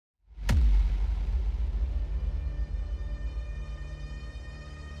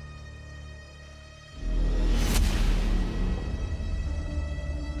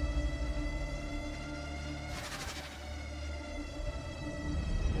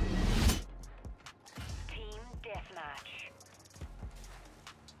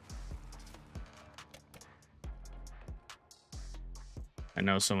I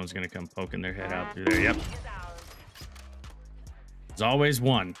know someone's gonna come poking their head out through there. Yep. There's always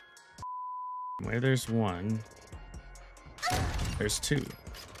one. Where there's one, there's two.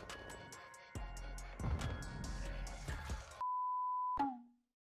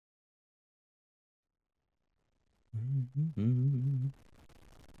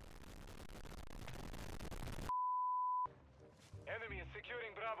 Enemy is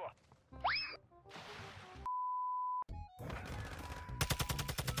securing Bravo.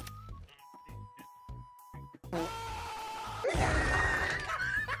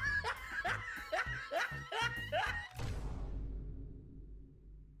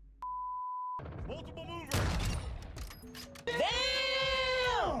 Multiple movers.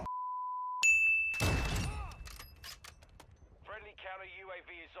 Damn! Friendly counter UAV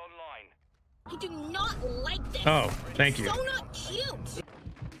is online. I do not like this. Oh, thank you. So not cute.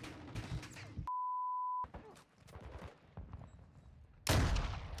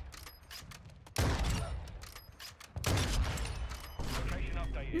 Location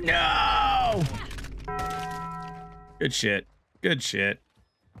updated. No! Good shit. Good shit.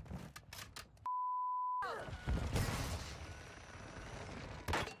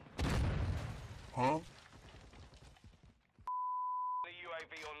 Huh? The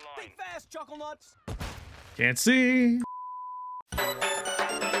UAV online. Think fast, chuckle nuts. Can't see.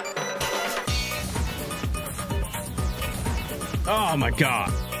 Oh my god.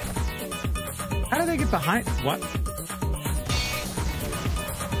 How did they get behind? What?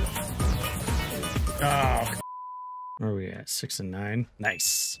 Oh. Where are we at? 6 and 9.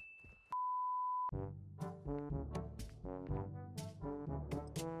 Nice.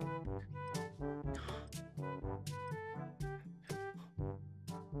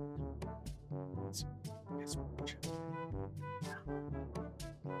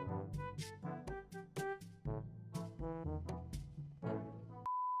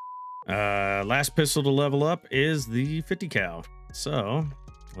 Last pistol to level up is the 50 cal. So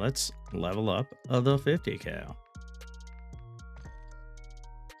let's level up the 50 cal.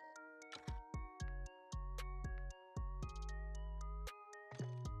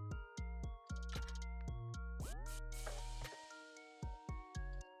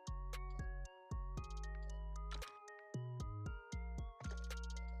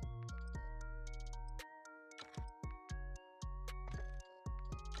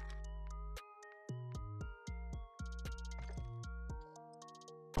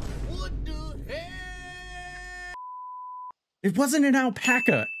 What the hell? It wasn't an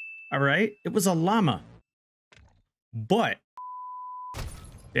alpaca, all right? It was a llama. But,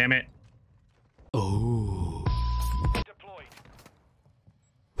 damn it. Oh. Deployed.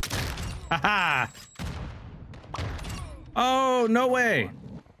 Haha. Oh, no way.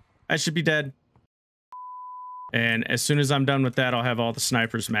 I should be dead. And as soon as I'm done with that, I'll have all the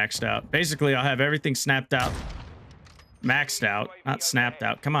snipers maxed out. Basically, I'll have everything snapped out. Maxed out, not snapped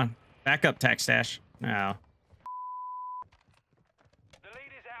out. Come on. Back up, Tac Stash. Now. The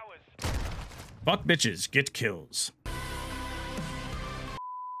lead is ours. Fuck bitches, get kills.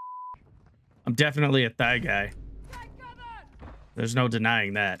 I'm definitely a thigh guy. There's no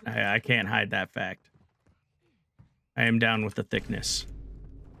denying that. I can't hide that fact. I am down with the thickness.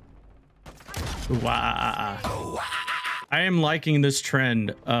 Ooh, I am liking this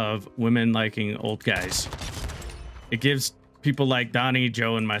trend of women liking old guys. It gives people like Donnie,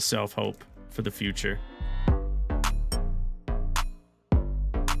 Joe, and myself hope for the future.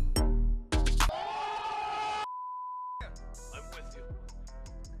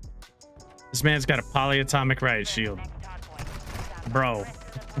 This man's got a polyatomic riot shield. Bro.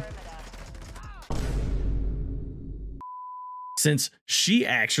 Since she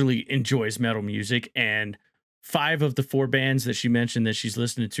actually enjoys metal music, and 5 of the 4 bands that she mentioned that she's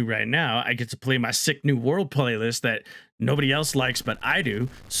listening to right now, I get to play my Sick New World playlist that nobody else likes, but I do.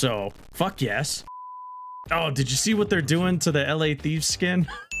 So fuck yes. Oh, did you see what they're doing to the LA Thieves skin?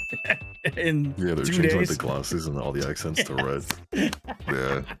 In Yeah, they're 2 changing like days? the glasses and all the accents to red.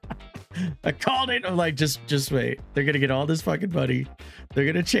 Yeah. I called it. I'm like, just wait. They're gonna get all this fucking money. They're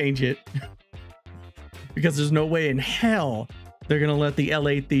gonna change it because there's no way in hell they're gonna let the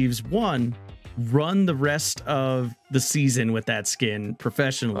LA Thieves run the rest of the season with that skin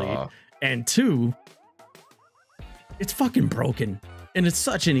professionally, and 2, it's fucking broken, and it's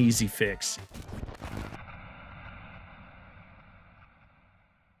such an easy fix.